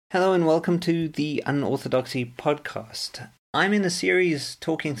Hello and welcome to the Unorthodoxy podcast. I'm in a series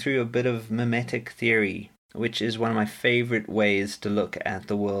talking through a bit of mimetic theory, which is one of my favorite ways to look at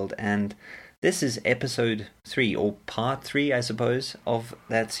the world, and this is episode 3, or part 3, I suppose, of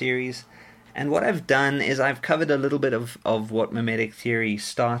that series. And what I've done is I've covered a little bit of what mimetic theory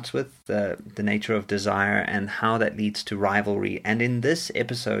starts with, the nature of desire and how that leads to rivalry. And in this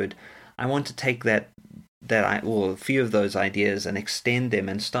episode, I want to take a few of those ideas and extend them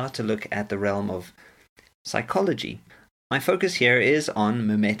and start to look at the realm of psychology. My focus here is on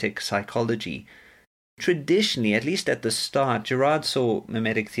mimetic psychology. Traditionally, at least at the start, Girard saw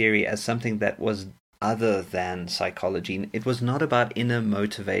mimetic theory as something that was other than psychology. It was not about inner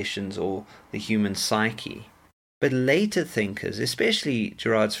motivations or the human psyche. But later thinkers, especially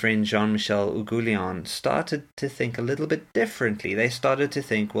Girard's friend Jean-Michel Hugoulian, started to think a little bit differently. They started to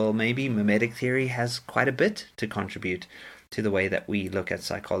think, well, maybe mimetic theory has quite a bit to contribute to the way that we look at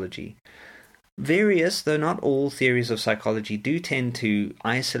psychology. Various, though not all, theories of psychology do tend to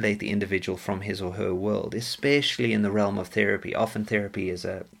isolate the individual from his or her world, especially in the realm of therapy. Often therapy is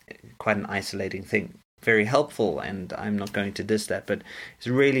quite an isolating thing. Very helpful, and I'm not going to diss that, but it's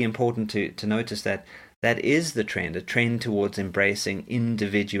really important to notice that is the trend, a trend towards embracing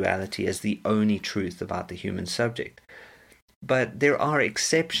individuality as the only truth about the human subject. But there are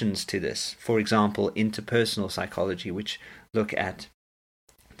exceptions to this. For example, interpersonal psychology, which look at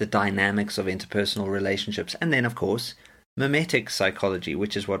the dynamics of interpersonal relationships. And then, of course, mimetic psychology,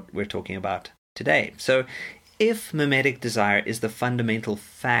 which is what we're talking about today. So if mimetic desire is the fundamental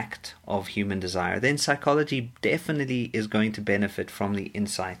fact of human desire, then psychology definitely is going to benefit from the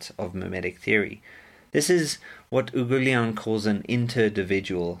insights of mimetic theory. This is what Hugoulian calls an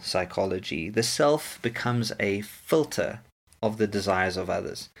interdividual psychology. The self becomes a filter of the desires of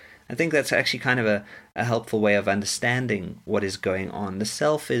others. I think that's actually kind of a helpful way of understanding what is going on. The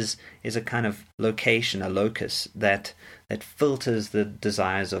self is a kind of location, a locus that filters the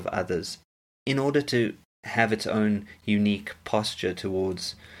desires of others in order to have its own unique posture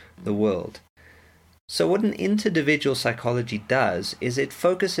towards the world. So what an interdividual psychology does is it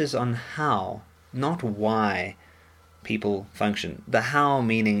focuses on how, not why, people function. The how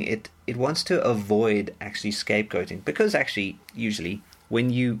meaning it wants to avoid actually scapegoating, because actually usually when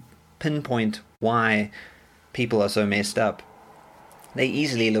you pinpoint why people are so messed up, they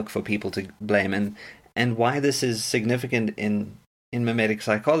easily look for people to blame. And why this is significant in mimetic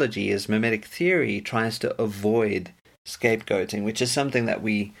psychology is mimetic theory tries to avoid scapegoating, which is something that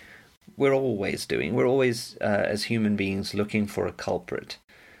we're always doing. We're always, as human beings, looking for a culprit,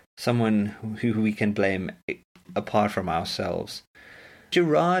 someone who we can blame apart from ourselves.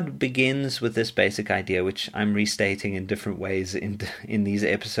 Girard begins with this basic idea, which I'm restating in different ways in these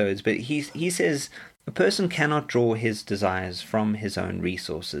episodes, but he says a person cannot draw his desires from his own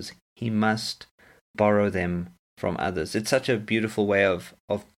resources. He must borrow them from others. It's such a beautiful way of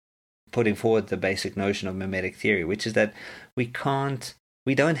putting forward the basic notion of mimetic theory, which is that we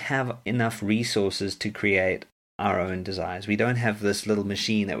don't have enough resources to create our own desires. We don't have this little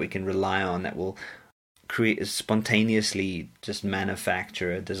machine that we can rely on that will spontaneously just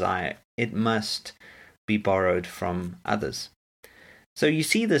manufacture a desire. It must be borrowed from others. So you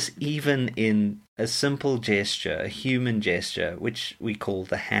see this even in a simple gesture, a human gesture, which we call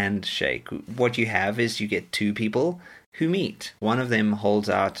the handshake. What you have is you get two people who meet. One of them holds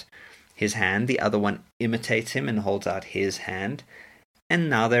out his hand, the other one imitates him and holds out his hand, and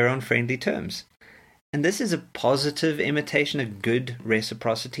now they're on friendly terms. And this is a positive imitation, a good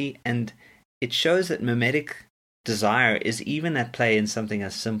reciprocity, and it shows that mimetic desire is even at play in something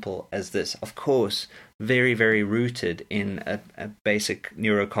as simple as this. Of course, very, very rooted in a basic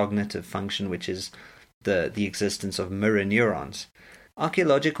neurocognitive function, which is the existence of mirror neurons.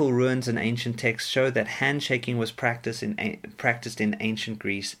 Archaeological ruins and ancient texts show that handshaking was practiced in ancient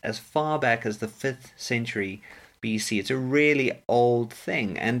Greece as far back as the 5th century BC. It's a really old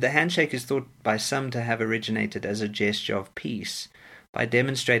thing, and the handshake is thought by some to have originated as a gesture of peace by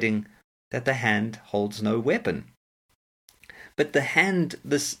demonstrating that the hand holds no weapon. But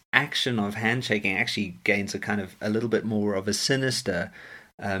this action of handshaking actually gains a little bit more of a sinister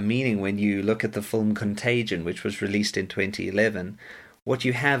meaning when you look at the film Contagion, which was released in 2011. What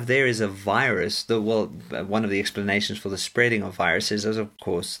you have there is a virus. One of the explanations for the spreading of viruses is, of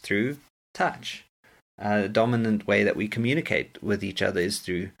course, through touch. The dominant way that we communicate with each other is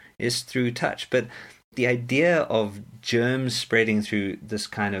through touch. But the idea of germs spreading through this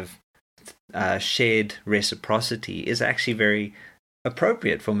kind of shared reciprocity is actually very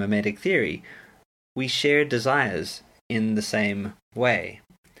appropriate for mimetic theory. We share desires in the same way.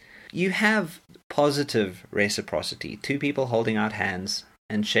 You have positive reciprocity, two people holding out hands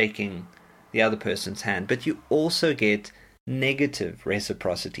and shaking the other person's hand. But you also get negative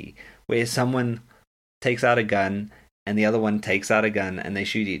reciprocity, where someone takes out a gun and the other one takes out a gun and they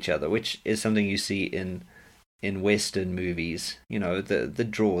shoot each other, which is something you see in Western movies. You know, the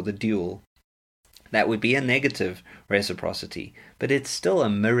duel. That would be a negative reciprocity, but it's still a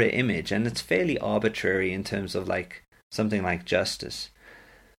mirror image, and it's fairly arbitrary in terms of like something like justice.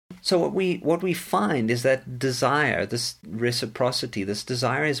 So what we find is that desire, this reciprocity, this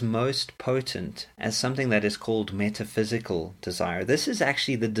desire is most potent as something that is called metaphysical desire. This is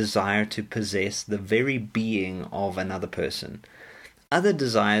actually the desire to possess the very being of another person. Other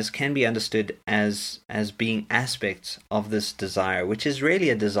desires can be understood as being aspects of this desire, which is really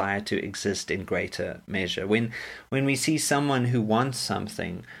a desire to exist in greater measure. When we see someone who wants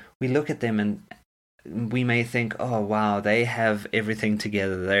something, we look at them and we may think, oh wow, they have everything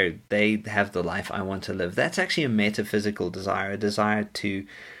together. They have the life I want to live. That's actually a metaphysical desire, a desire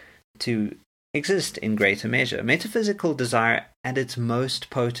to exist in greater measure. Metaphysical desire at its most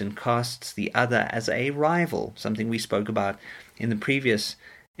potent casts the other as a rival, something we spoke about in the previous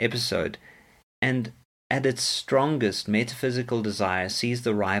episode. And at its strongest, metaphysical desire sees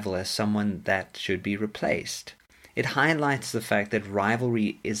the rival as someone that should be replaced. It highlights the fact that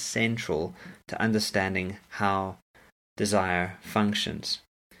rivalry is central to understanding how desire functions.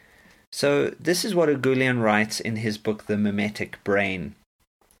 So this is what Ugulian writes in his book, The Mimetic Brain.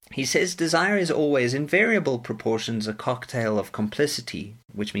 He says, desire is always in variable proportions a cocktail of complicity,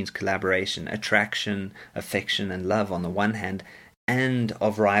 which means collaboration, attraction, affection, and love on the one hand, and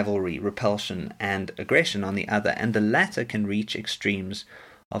of rivalry, repulsion, and aggression on the other, and the latter can reach extremes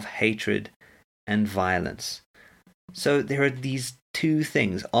of hatred and violence. So there are these two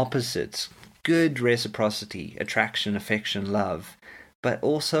things, opposites, good reciprocity, attraction, affection, love, but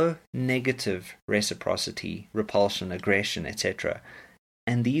also negative reciprocity, repulsion, aggression, etc.,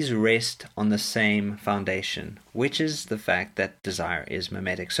 and these rest on the same foundation, which is the fact that desire is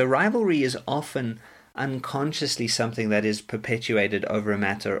mimetic. So rivalry is often unconsciously something that is perpetuated over a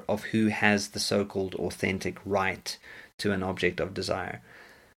matter of who has the so-called authentic right to an object of desire.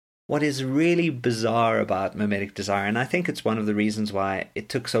 What is really bizarre about mimetic desire, and I think it's one of the reasons why it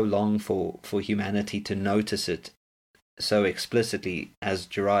took so long for humanity to notice it so explicitly as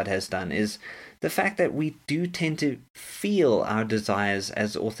Girard has done, is the fact that we do tend to feel our desires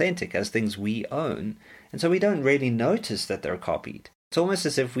as authentic, as things we own, and so we don't really notice that they're copied. It's almost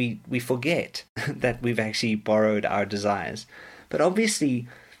as if we forget that we've actually borrowed our desires. But obviously,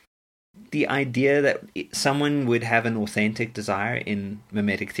 the idea that someone would have an authentic desire in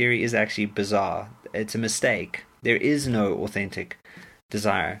mimetic theory is actually bizarre. It's a mistake. There is no authentic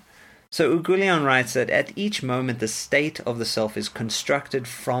desire. So Ugulian writes that at each moment the state of the self is constructed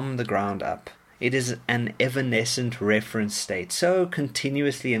from the ground up. It is an evanescent reference state, so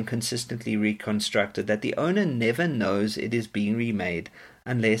continuously and consistently reconstructed that the owner never knows it is being remade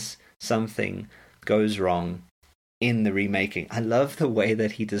unless something goes wrong in the remaking. I love the way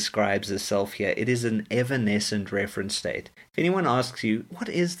that he describes the self here. It is an evanescent reference state. If anyone asks you, what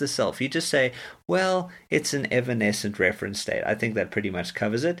is the self? You just say, well, it's an evanescent reference state. I think that pretty much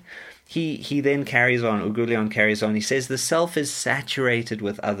covers it. He then carries on, Ugulian carries on, he says the self is saturated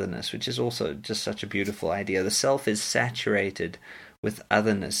with otherness, which is also just such a beautiful idea. The self is saturated with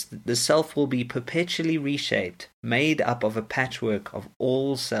otherness. The self will be perpetually reshaped, made up of a patchwork of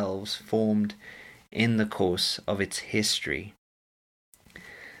all selves formed in the course of its history.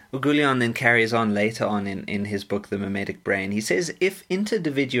 Ugulian then carries on later on in his book, The Mimetic Brain. He says, if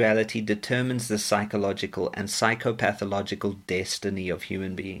individuality determines the psychological and psychopathological destiny of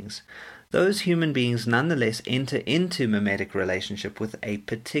human beings, those human beings nonetheless enter into mimetic relationship with a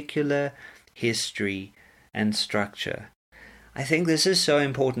particular history and structure. I think this is so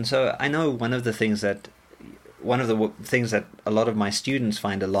important. So I know one of the things that a lot of my students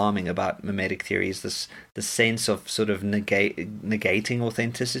find alarming about mimetic theory is the sense of sort of negating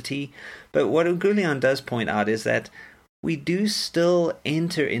authenticity. But what Ugulian does point out is that we do still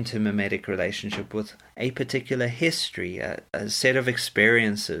enter into mimetic relationship with a particular history, a set of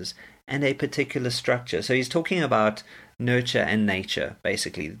experiences, and a particular structure. So he's talking about nurture and nature,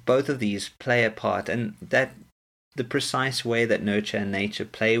 basically. Both of these play a part, and that the precise way that nurture and nature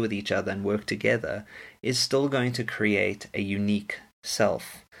play with each other and work together is still going to create a unique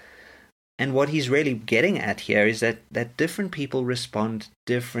self. And what he's really getting at here is that different people respond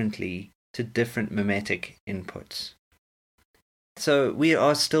differently to different mimetic inputs. So we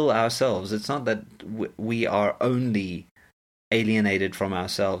are still ourselves. It's not that we are only alienated from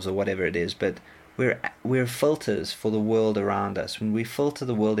ourselves or whatever it is, but we're filters for the world around us. When we filter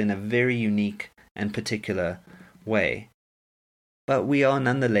the world in a very unique and particular way. but we are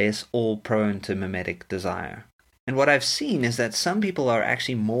nonetheless all prone to mimetic desire. And what I've seen is that some people are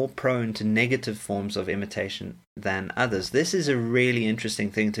actually more prone to negative forms of imitation than others. This is a really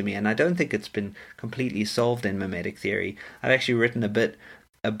interesting thing to me, and I don't think it's been completely solved in mimetic theory. I've actually written a bit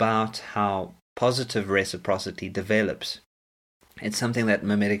about how positive reciprocity develops. It's something that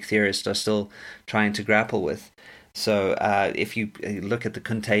mimetic theorists are still trying to grapple with. So if you look at the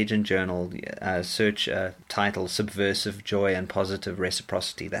Contagion Journal, search title Subversive Joy and Positive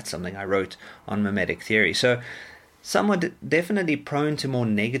Reciprocity. That's something I wrote on mimetic theory. So some are definitely prone to more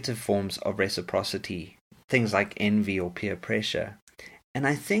negative forms of reciprocity, things like envy or peer pressure. And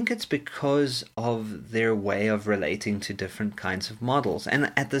I think it's because of their way of relating to different kinds of models.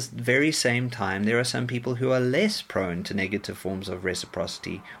 And at this very same time, there are some people who are less prone to negative forms of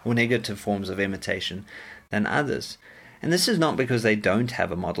reciprocity or negative forms of imitation than others. And this is not because they don't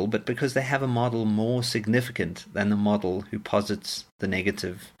have a model, but because they have a model more significant than the model who posits the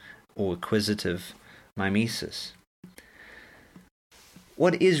negative or acquisitive mimesis.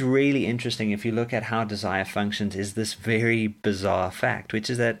 What is really interesting if you look at how desire functions is this very bizarre fact,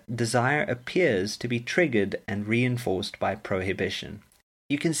 which is that desire appears to be triggered and reinforced by prohibition.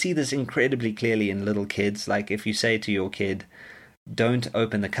 You can see this incredibly clearly in little kids, like if you say to your kid, "Don't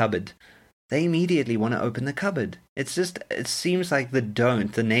open the cupboard," they immediately want to open the cupboard. It seems like the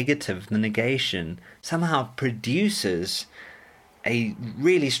don't, the negative, the negation, somehow produces a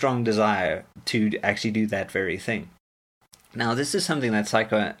really strong desire to actually do that very thing. Now, this is something that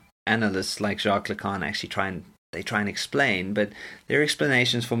psychoanalysts like Jacques Lacan actually try and explain, but their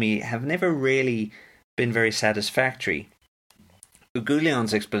explanations for me have never really been very satisfactory.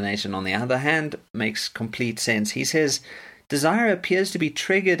 Uguglion's explanation, on the other hand, makes complete sense. He says, desire appears to be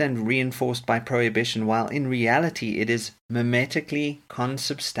triggered and reinforced by prohibition, while in reality it is mimetically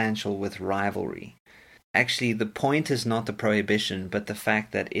consubstantial with rivalry. Actually, the point is not the prohibition, but the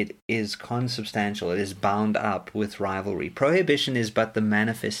fact that it is consubstantial, it is bound up with rivalry. Prohibition is but the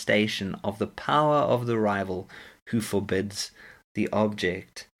manifestation of the power of the rival who forbids the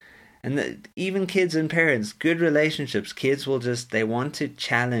object. And even kids and parents, good relationships, kids they want to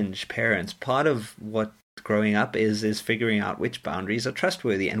challenge parents. Part of what growing up is figuring out which boundaries are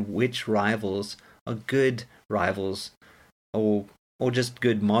trustworthy and which rivals are good rivals or just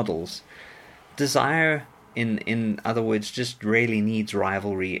good models. Desire, in other words, just really needs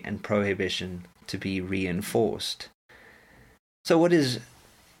rivalry and prohibition to be reinforced. So what is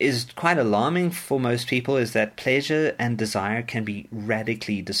quite alarming for most people is that pleasure and desire can be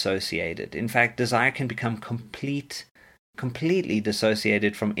radically dissociated. In fact, desire can become completely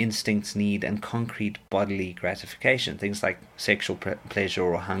dissociated from instincts, need, and concrete bodily gratification, things like sexual pleasure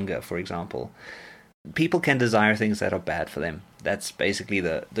or hunger, for example. People can desire things that are bad for them. That's basically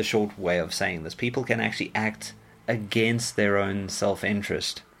the short way of saying this. People can actually act against their own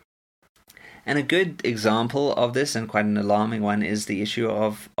self-interest. And a good example of this, and quite an alarming one, is the issue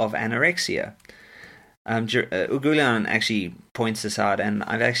of anorexia. Uguglion actually points this out, and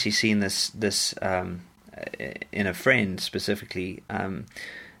I've actually seen this in a friend specifically.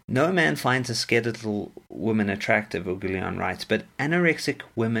 No man finds a skeletal woman attractive, Uguglion writes, but anorexic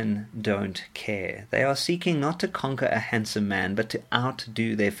women don't care. They are seeking not to conquer a handsome man, but to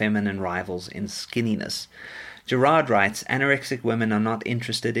outdo their feminine rivals in skinniness. Girard writes, anorexic women are not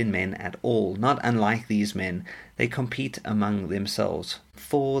interested in men at all. Not unlike these men, they compete among themselves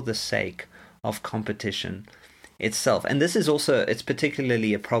for the sake of competition itself. And this is also, it's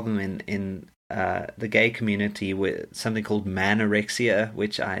particularly a problem in the gay community with something called manorexia,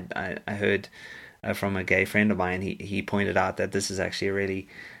 which I heard from a gay friend of mine. He pointed out that this is actually a really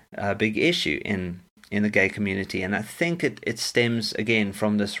big issue in the gay community, and I think it stems again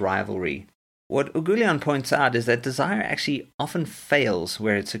from this rivalry. What Uguglion points out is that desire actually often fails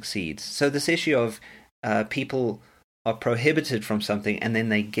where it succeeds. So this issue of people are prohibited from something and then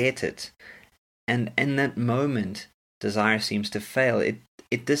they get it, and in that moment desire seems to fail. It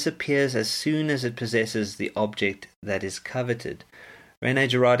disappears as soon as it possesses the object that is coveted. René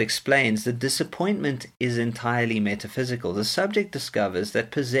Girard explains the disappointment is entirely metaphysical. The subject discovers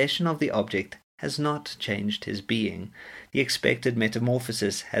that possession of the object has not changed his being. The expected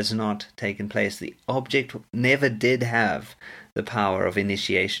metamorphosis has not taken place. The object never did have the power of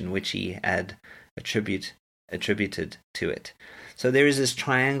initiation which he had attributed to it. So there is this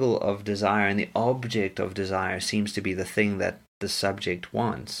triangle of desire, and the object of desire seems to be the thing that the subject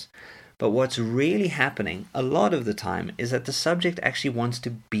wants. But what's really happening a lot of the time is that the subject actually wants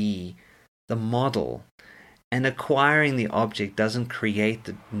to be the model, and acquiring the object doesn't create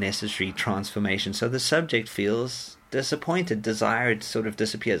the necessary transformation. So the subject feels disappointed, desire sort of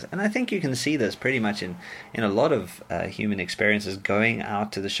disappears. And I think you can see this pretty much in a lot of human experiences, going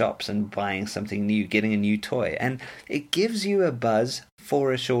out to the shops and buying something new, getting a new toy. And it gives you a buzz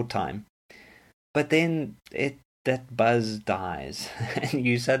for a short time. But then that buzz dies, and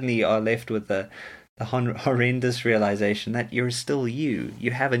you suddenly are left with the horrendous realization that you're still you.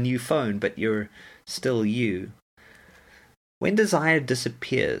 You have a new phone, but you're still you. When desire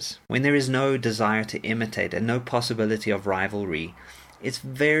disappears, when there is no desire to imitate and no possibility of rivalry, it's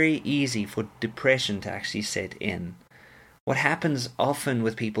very easy for depression to actually set in. What happens often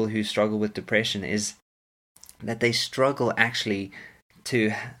with people who struggle with depression is that they struggle actually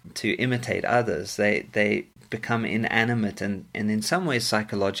to imitate others. They become inanimate and in some ways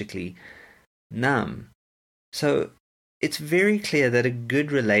psychologically numb. So it's very clear that a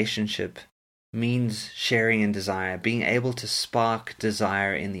good relationship means sharing in desire, being able to spark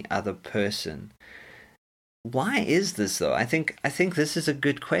desire in the other person. Why is this though? I think this is a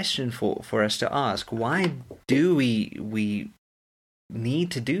good question for us to ask. Why do we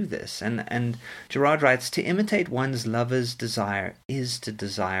need to do this? And Gerard writes, to imitate one's lover's desire is to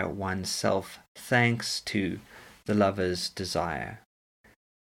desire oneself thanks to the lover's desire.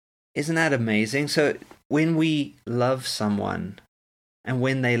 Isn't that amazing? So when we love someone and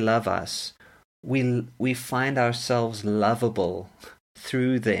when they love us, we find ourselves lovable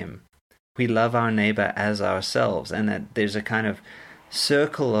through them. We love our neighbor as ourselves, and that there's a kind of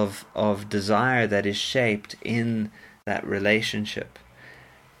circle of desire that is shaped in that relationship.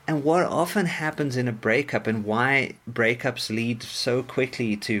 And what often happens in a breakup, and why breakups lead so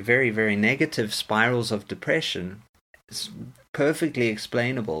quickly to very, very negative spirals of depression, it's perfectly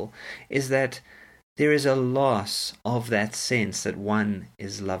explainable, is that there is a loss of that sense that one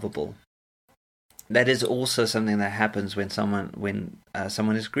is lovable. That is also something that happens when someone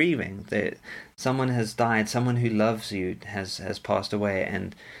is grieving. Someone has died, someone who loves you has passed away,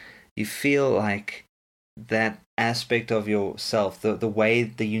 and you feel like that aspect of yourself,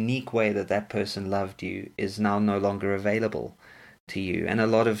 the unique way that person loved you, is now no longer available to you. And a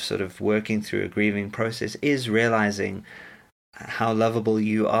lot of sort of working through a grieving process is realizing how lovable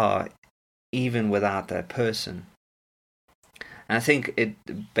you are even without that person. And I think it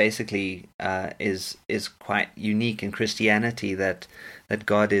basically is quite unique in Christianity that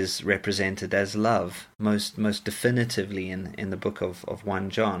God is represented as love most definitively in the book of 1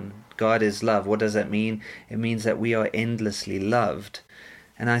 John. God is love. What does that mean? It means that we are endlessly loved.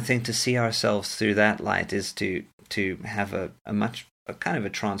 And I think to see ourselves through that light is to have a kind of a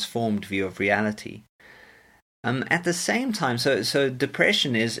transformed view of reality. At the same time, so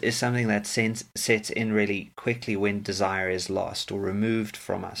depression is something that sets in really quickly when desire is lost or removed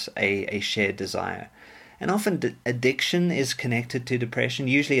from us, a shared desire. And often addiction is connected to depression.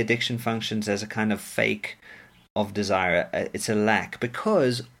 Usually addiction functions as a kind of fake of desire. It's a lack,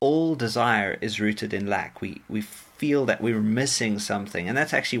 because all desire is rooted in lack. We feel that we're missing something, and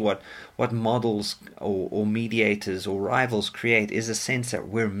that's actually what models or mediators or rivals create, is a sense that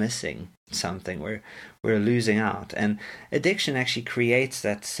we're missing something, we're losing out. And addiction actually creates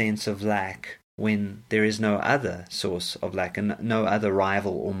that sense of lack when there is no other source of lack and no other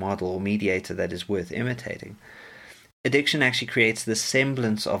rival or model or mediator that is worth imitating. Addiction actually creates the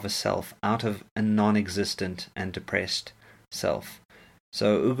semblance of a self out of a non-existent and depressed self.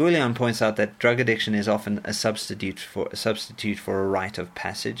 So Ugulian points out that drug addiction is often a substitute for a rite of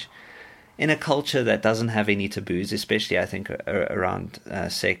passage. In a culture that doesn't have any taboos, especially I think around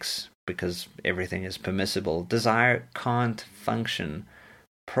sex, because everything is permissible, desire can't function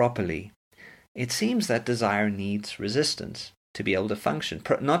properly. It seems that desire needs resistance to be able to function,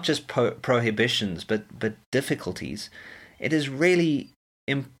 not just prohibitions, but difficulties. It is really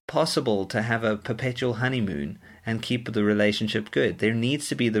impossible to have a perpetual honeymoon and keep the relationship good. There needs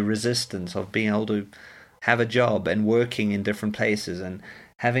to be the resistance of being able to have a job and working in different places and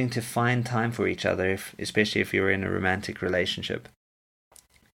having to find time for each other, especially if you're in a romantic relationship.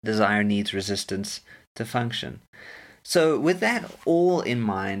 Desire needs resistance to function. So with that all in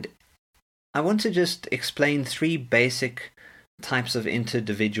mind, I want to just explain 3 basic types of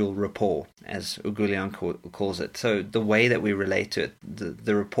interindividual rapport, as Ugulian calls it. So the way that we relate to it,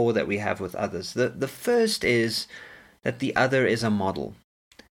 the rapport that we have with others. The first is that the other is a model.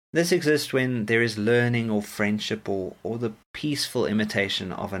 This exists when there is learning or friendship or the peaceful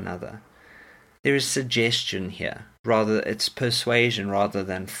imitation of another. There is suggestion here, it's persuasion rather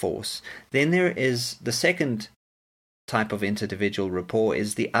than force. Then there is the second type of interindividual rapport,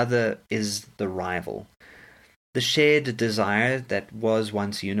 is the other is the rival. The shared desire that was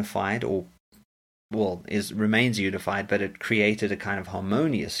once unified or remains unified, but it created a kind of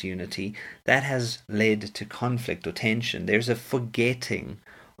harmonious unity that has led to conflict or tension. There's a forgetting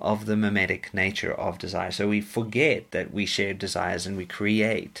of the mimetic nature of desire. So we forget that we share desires, and we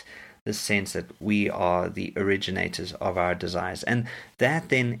create the sense that we are the originators of our desires. And that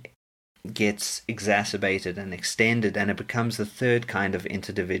then gets exacerbated and extended, and it becomes the third kind of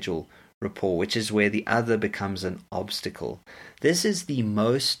interdividual rapport, which is where the other becomes an obstacle. This is the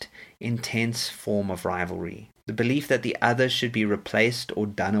most intense form of rivalry. The belief that the other should be replaced or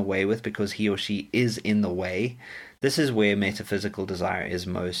done away with because he or she is in the way. This is where metaphysical desire is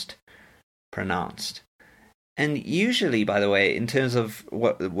most pronounced. And usually, by the way, in terms of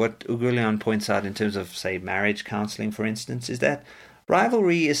what Ugur points out in terms of, say, marriage counseling, for instance, is that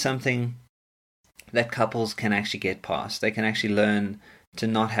rivalry is something that couples can actually get past. They can actually learn to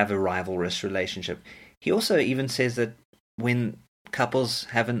not have a rivalrous relationship. He also even says that when couples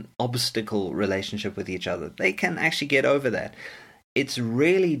have an obstacle relationship with each other, they can actually get over that. It's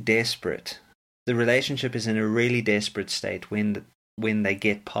really desperate. The relationship is in a really desperate state when they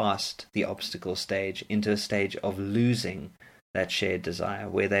get past the obstacle stage into a stage of losing that shared desire,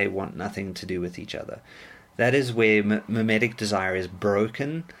 where they want nothing to do with each other. That is where mimetic desire is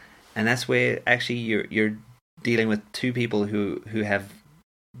broken, and that's where actually you're dealing with two people who have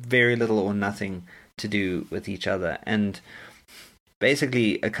very little or nothing to do with each other. And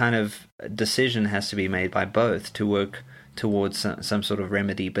basically a kind of decision has to be made by both to work towards some sort of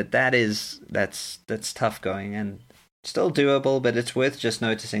remedy. But that's tough going and still doable, but it's worth just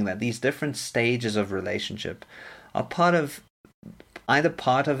noticing that these different stages of relationship are either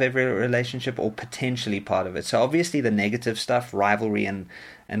part of every relationship or potentially part of it. So obviously the negative stuff, rivalry and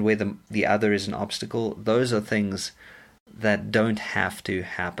where the other is an obstacle, those are things that don't have to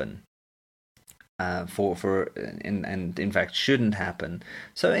happen. And in fact shouldn't happen.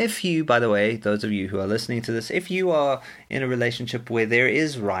 So if you, by the way, those of you who are listening to this, if you are in a relationship where there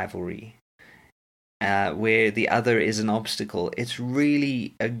is rivalry, where the other is an obstacle, it's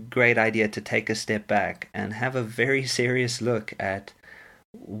really a great idea to take a step back and have a very serious look at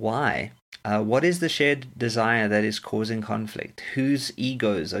why. What is the shared desire that is causing conflict? Whose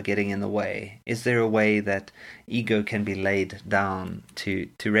egos are getting in the way? Is there a way that ego can be laid down to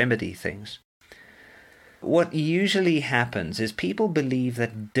remedy things? What usually happens is people believe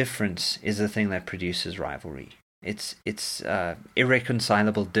that difference is the thing that produces rivalry. It's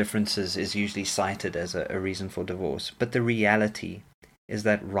irreconcilable differences is usually cited as a reason for divorce. But the reality is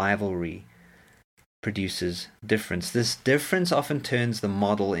that rivalry produces difference. This difference often turns the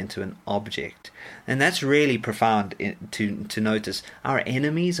model into an object. And that's really profound to notice. Our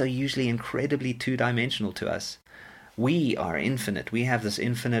enemies are usually incredibly two-dimensional to us. We are infinite. We have this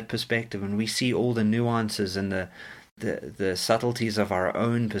infinite perspective, and we see all the nuances and the subtleties of our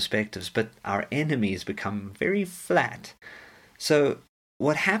own perspectives, but our enemies become very flat. So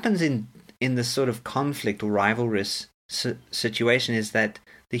what happens in this sort of conflict or rivalrous situation is that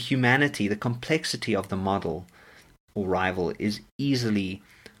the humanity, the complexity of the model or rival is easily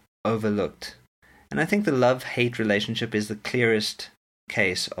overlooked. And I think the love-hate relationship is the clearest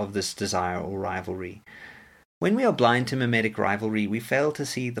case of this desire or rivalry. When we are blind to mimetic rivalry, we fail to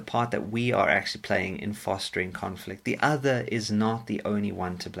see the part that we are actually playing in fostering conflict. The other is not the only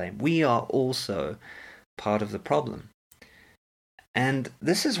one to blame. We are also part of the problem. And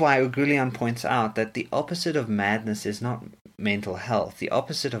this is why Ugur points out that the opposite of madness is not mental health. The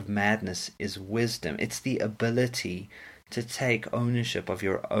opposite of madness is wisdom. It's the ability to take ownership of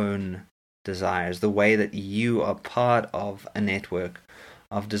your own desires, the way that you are part of a network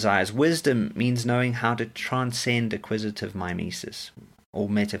of desires. Wisdom means knowing how to transcend acquisitive mimesis or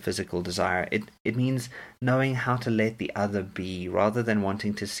metaphysical desire. It means knowing how to let the other be rather than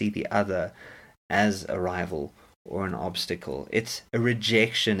wanting to see the other as a rival or an obstacle. It's a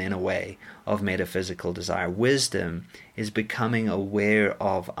rejection in a way of metaphysical desire. Wisdom is becoming aware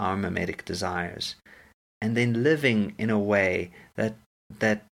of our mimetic desires and then living in a way that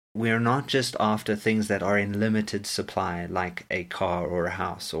we're not just after things that are in limited supply, like a car or a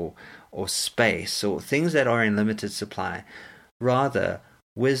house or space, or things that are in limited supply. Rather,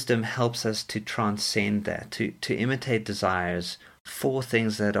 wisdom helps us to transcend that, to imitate desires for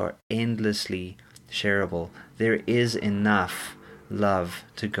things that are endlessly shareable. There is enough love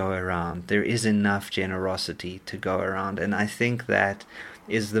to go around. There is enough generosity to go around. And I think that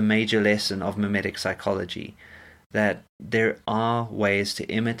is the major lesson of mimetic psychology, that there are ways to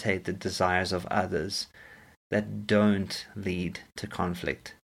imitate the desires of others that don't lead to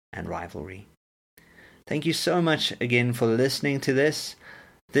conflict and rivalry. Thank you so much again for listening to this.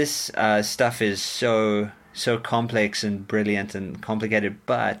 This stuff is so complex and brilliant and complicated,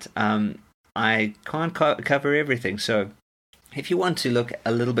 but I can't cover everything. So if you want to look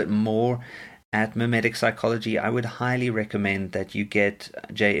a little bit more at mimetic psychology, I would highly recommend that you get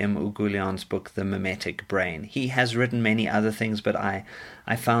J.M. Ugulian's book, The Mimetic Brain. He has written many other things, but I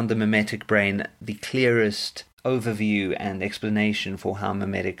found The Mimetic Brain the clearest overview and explanation for how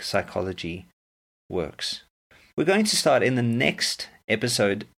mimetic psychology works. We're going to start in the next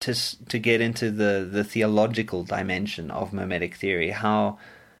episode to get into the theological dimension of mimetic theory, how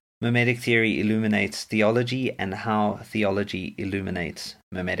mimetic theory illuminates theology and how theology illuminates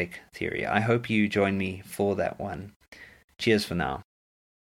mimetic theory. I hope you join me for that one. Cheers for now.